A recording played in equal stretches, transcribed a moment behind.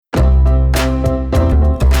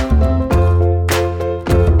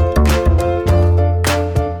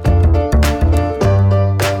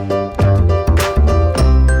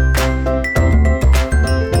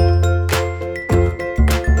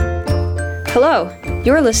Hello,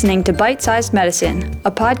 you're listening to Bite-Sized Medicine,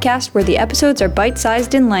 a podcast where the episodes are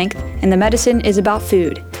bite-sized in length and the medicine is about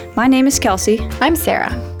food. My name is Kelsey. I'm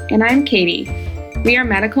Sarah. And I'm Katie. We are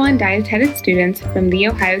medical and dietetic students from The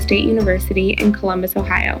Ohio State University in Columbus,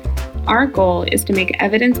 Ohio. Our goal is to make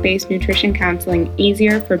evidence-based nutrition counseling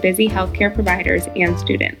easier for busy healthcare providers and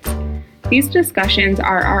students. These discussions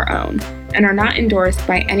are our own and are not endorsed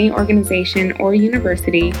by any organization or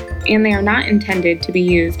university, and they are not intended to be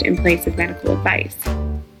used in place of medical advice.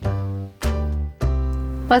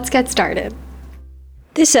 Let's get started.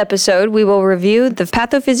 This episode, we will review the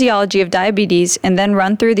pathophysiology of diabetes and then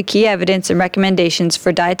run through the key evidence and recommendations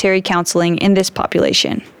for dietary counseling in this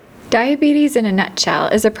population. Diabetes in a nutshell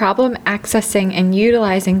is a problem accessing and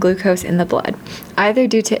utilizing glucose in the blood, either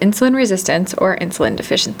due to insulin resistance or insulin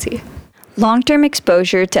deficiency. Long-term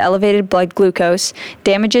exposure to elevated blood glucose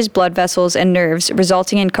damages blood vessels and nerves,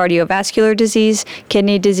 resulting in cardiovascular disease,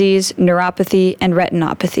 kidney disease, neuropathy, and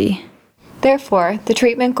retinopathy. Therefore, the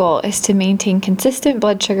treatment goal is to maintain consistent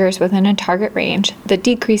blood sugars within a target range that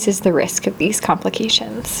decreases the risk of these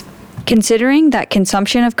complications. Considering that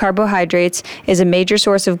consumption of carbohydrates is a major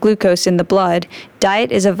source of glucose in the blood,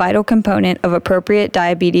 diet is a vital component of appropriate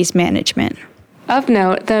diabetes management. Of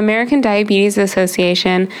note, the American Diabetes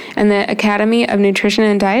Association and the Academy of Nutrition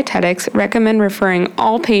and Dietetics recommend referring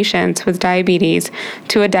all patients with diabetes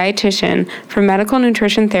to a dietitian for medical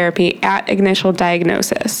nutrition therapy at initial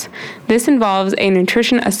diagnosis. This involves a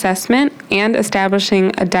nutrition assessment and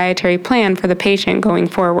establishing a dietary plan for the patient going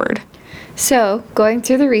forward. So, going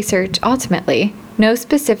through the research, ultimately, no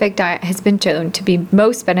specific diet has been shown to be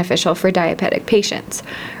most beneficial for diabetic patients.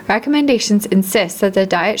 Recommendations insist that the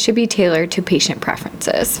diet should be tailored to patient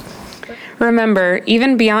preferences. Remember,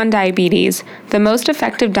 even beyond diabetes, the most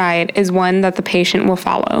effective diet is one that the patient will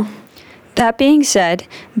follow. That being said,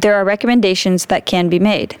 there are recommendations that can be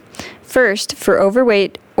made. First, for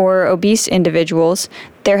overweight or obese individuals,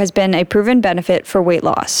 there has been a proven benefit for weight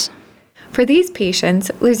loss. For these patients,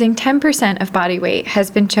 losing 10% of body weight has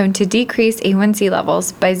been shown to decrease A1C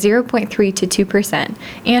levels by 0.3 to 2%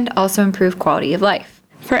 and also improve quality of life.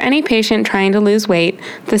 For any patient trying to lose weight,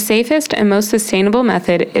 the safest and most sustainable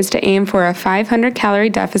method is to aim for a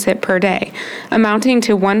 500-calorie deficit per day, amounting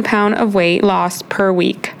to 1 pound of weight lost per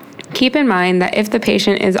week. Keep in mind that if the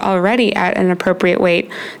patient is already at an appropriate weight,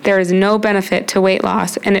 there is no benefit to weight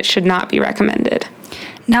loss and it should not be recommended.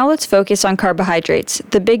 Now let's focus on carbohydrates,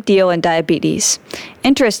 the big deal in diabetes.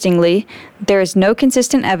 Interestingly, there is no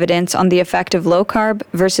consistent evidence on the effect of low-carb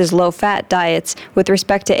versus low-fat diets with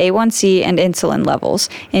respect to A1C and insulin levels,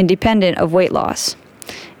 independent of weight loss,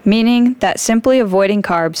 meaning that simply avoiding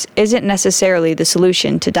carbs isn't necessarily the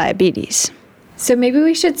solution to diabetes. So maybe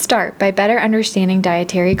we should start by better understanding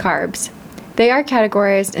dietary carbs. They are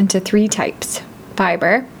categorized into 3 types: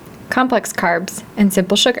 fiber, complex carbs, and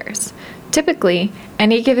simple sugars. Typically,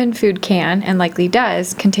 any given food can, and likely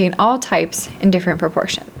does, contain all types in different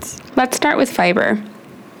proportions. Let's start with fiber.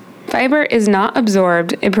 Fiber is not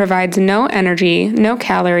absorbed, it provides no energy, no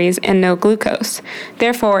calories, and no glucose.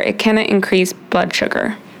 Therefore, it cannot increase blood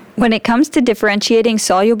sugar. When it comes to differentiating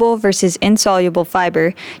soluble versus insoluble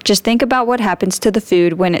fiber, just think about what happens to the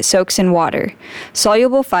food when it soaks in water.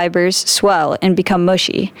 Soluble fibers swell and become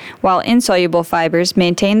mushy, while insoluble fibers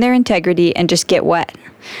maintain their integrity and just get wet.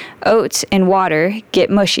 Oats in water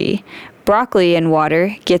get mushy. Broccoli in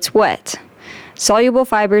water gets wet. Soluble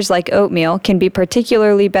fibers like oatmeal can be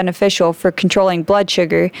particularly beneficial for controlling blood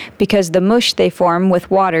sugar because the mush they form with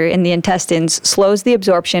water in the intestines slows the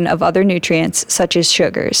absorption of other nutrients such as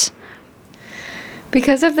sugars.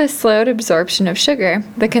 Because of this slowed absorption of sugar,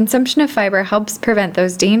 the consumption of fiber helps prevent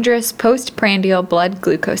those dangerous postprandial blood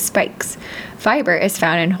glucose spikes. Fiber is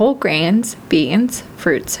found in whole grains, beans,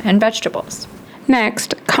 fruits, and vegetables.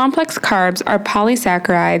 Next, complex carbs are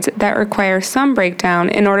polysaccharides that require some breakdown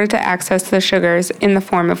in order to access the sugars in the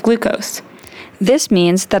form of glucose. This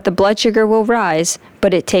means that the blood sugar will rise,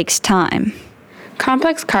 but it takes time.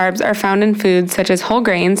 Complex carbs are found in foods such as whole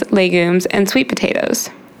grains, legumes, and sweet potatoes.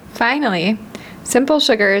 Finally, simple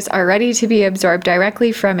sugars are ready to be absorbed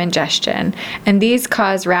directly from ingestion, and these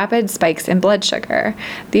cause rapid spikes in blood sugar.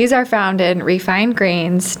 These are found in refined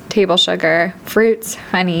grains, table sugar, fruits,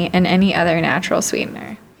 honey, and any other natural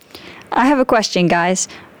sweetener. I have a question, guys.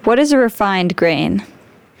 What is a refined grain?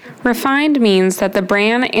 Refined means that the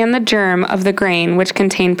bran and the germ of the grain, which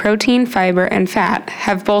contain protein, fiber, and fat,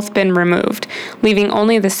 have both been removed, leaving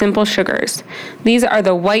only the simple sugars. These are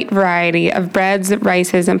the white variety of breads,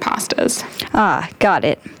 rices, and pastas. Ah, got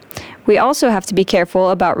it. We also have to be careful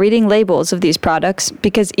about reading labels of these products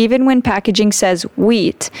because even when packaging says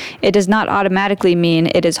wheat, it does not automatically mean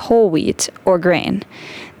it is whole wheat or grain.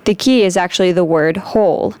 The key is actually the word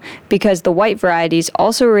whole, because the white varieties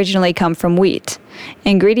also originally come from wheat.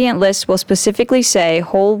 Ingredient lists will specifically say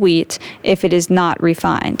whole wheat if it is not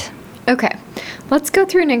refined. Okay, let's go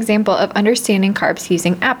through an example of understanding carbs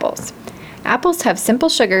using apples. Apples have simple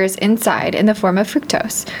sugars inside in the form of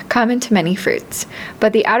fructose, common to many fruits,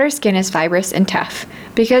 but the outer skin is fibrous and tough.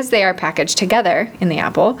 Because they are packaged together in the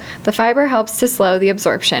apple, the fiber helps to slow the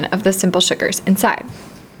absorption of the simple sugars inside.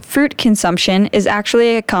 Fruit consumption is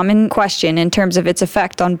actually a common question in terms of its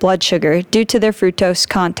effect on blood sugar due to their fructose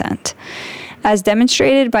content. As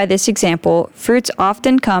demonstrated by this example, fruits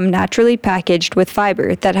often come naturally packaged with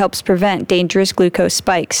fiber that helps prevent dangerous glucose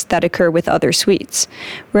spikes that occur with other sweets.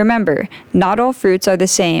 Remember, not all fruits are the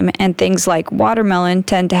same, and things like watermelon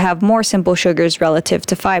tend to have more simple sugars relative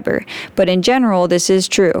to fiber, but in general, this is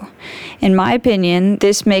true. In my opinion,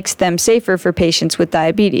 this makes them safer for patients with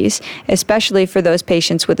diabetes, especially for those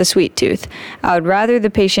patients with a sweet tooth. I would rather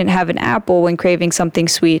the patient have an apple when craving something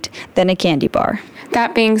sweet than a candy bar.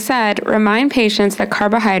 That being said, remind patients that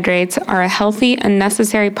carbohydrates are a healthy and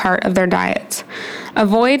necessary part of their diets.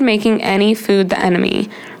 Avoid making any food the enemy.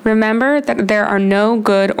 Remember that there are no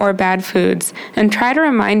good or bad foods, and try to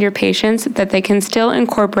remind your patients that they can still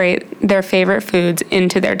incorporate their favorite foods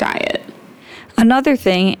into their diet. Another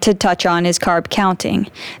thing to touch on is carb counting.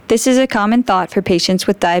 This is a common thought for patients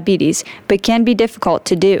with diabetes, but can be difficult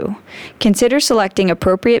to do. Consider selecting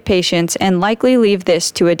appropriate patients and likely leave this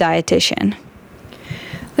to a dietitian.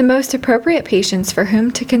 The most appropriate patients for whom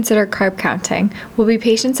to consider carb counting will be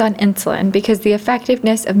patients on insulin because the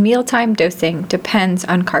effectiveness of mealtime dosing depends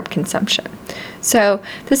on carb consumption. So,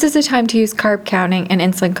 this is a time to use carb counting and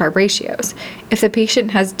insulin carb ratios. If the patient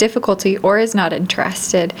has difficulty or is not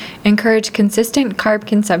interested, encourage consistent carb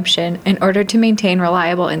consumption in order to maintain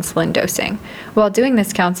reliable insulin dosing. While doing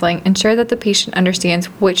this counseling, ensure that the patient understands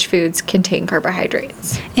which foods contain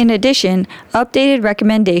carbohydrates. In addition, updated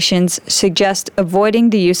recommendations suggest avoiding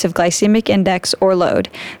the use of glycemic index or load,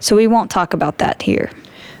 so we won't talk about that here.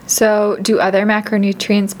 So, do other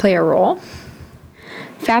macronutrients play a role?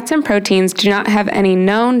 Fats and proteins do not have any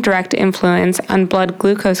known direct influence on blood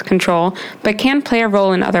glucose control, but can play a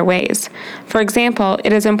role in other ways. For example,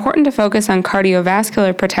 it is important to focus on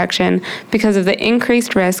cardiovascular protection because of the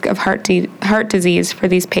increased risk of heart disease for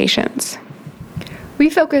these patients.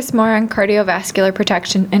 We focus more on cardiovascular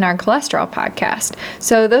protection in our cholesterol podcast,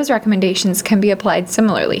 so those recommendations can be applied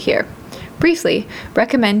similarly here. Briefly,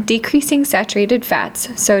 recommend decreasing saturated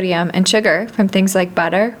fats, sodium, and sugar from things like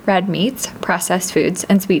butter, red meats, processed foods,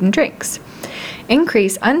 and sweetened drinks.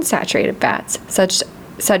 Increase unsaturated fats,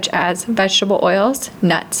 such as vegetable oils,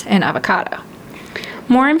 nuts, and avocado.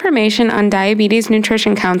 More information on diabetes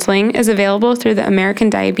nutrition counseling is available through the American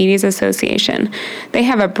Diabetes Association. They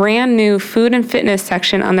have a brand new food and fitness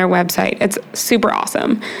section on their website. It's super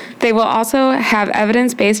awesome. They will also have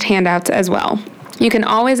evidence-based handouts as well. You can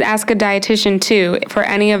always ask a dietitian too for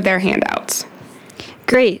any of their handouts.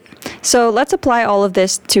 Great. So let's apply all of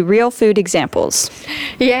this to real food examples.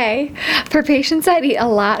 Yay! For patients that eat a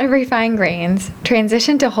lot of refined grains,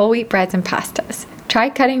 transition to whole wheat breads and pastas. Try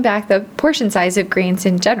cutting back the portion size of grains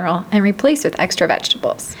in general and replace with extra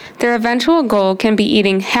vegetables. Their eventual goal can be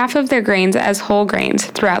eating half of their grains as whole grains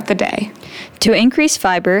throughout the day. To increase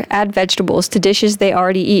fiber, add vegetables to dishes they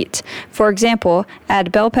already eat. For example,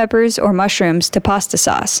 add bell peppers or mushrooms to pasta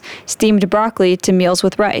sauce, steamed broccoli to meals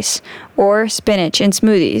with rice, or spinach in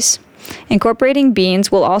smoothies. Incorporating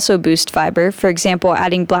beans will also boost fiber, for example,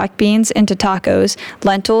 adding black beans into tacos,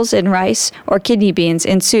 lentils in rice, or kidney beans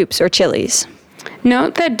in soups or chilies.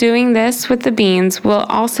 Note that doing this with the beans will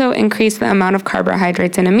also increase the amount of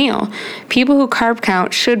carbohydrates in a meal. People who carb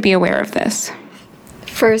count should be aware of this.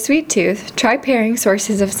 For a sweet tooth, try pairing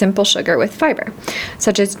sources of simple sugar with fiber,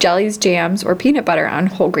 such as jellies, jams, or peanut butter on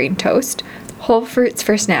whole grain toast, whole fruits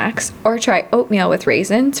for snacks, or try oatmeal with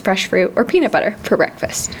raisins, fresh fruit, or peanut butter for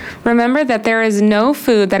breakfast. Remember that there is no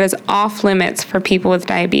food that is off limits for people with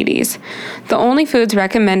diabetes. The only foods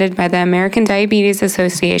recommended by the American Diabetes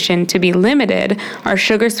Association to be limited are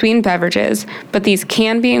sugar-sweetened beverages, but these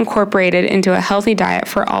can be incorporated into a healthy diet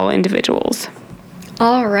for all individuals.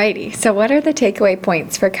 Alrighty, so what are the takeaway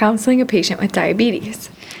points for counseling a patient with diabetes?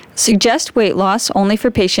 Suggest weight loss only for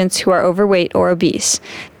patients who are overweight or obese.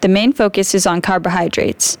 The main focus is on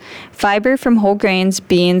carbohydrates. Fiber from whole grains,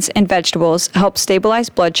 beans, and vegetables help stabilize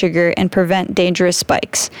blood sugar and prevent dangerous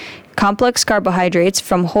spikes. Complex carbohydrates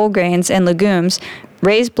from whole grains and legumes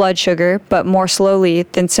raise blood sugar, but more slowly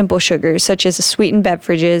than simple sugars such as sweetened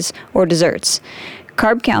beverages or desserts.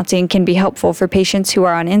 Carb counting can be helpful for patients who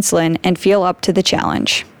are on insulin and feel up to the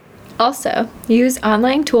challenge. Also, use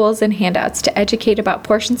online tools and handouts to educate about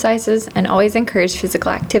portion sizes and always encourage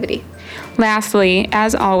physical activity. Lastly,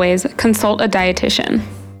 as always, consult a dietitian.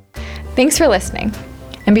 Thanks for listening.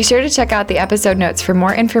 And be sure to check out the episode notes for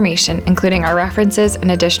more information, including our references and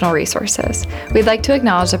additional resources. We'd like to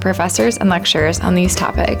acknowledge the professors and lecturers on these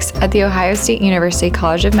topics at The Ohio State University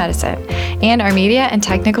College of Medicine and our media and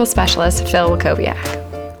technical specialist, Phil Wakowiak.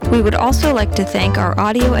 We would also like to thank our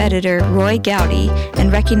audio editor, Roy Gowdy,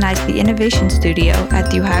 and recognize the Innovation Studio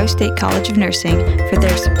at The Ohio State College of Nursing for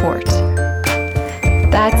their support.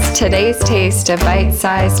 That's today's taste of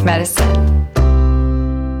bite-sized medicine.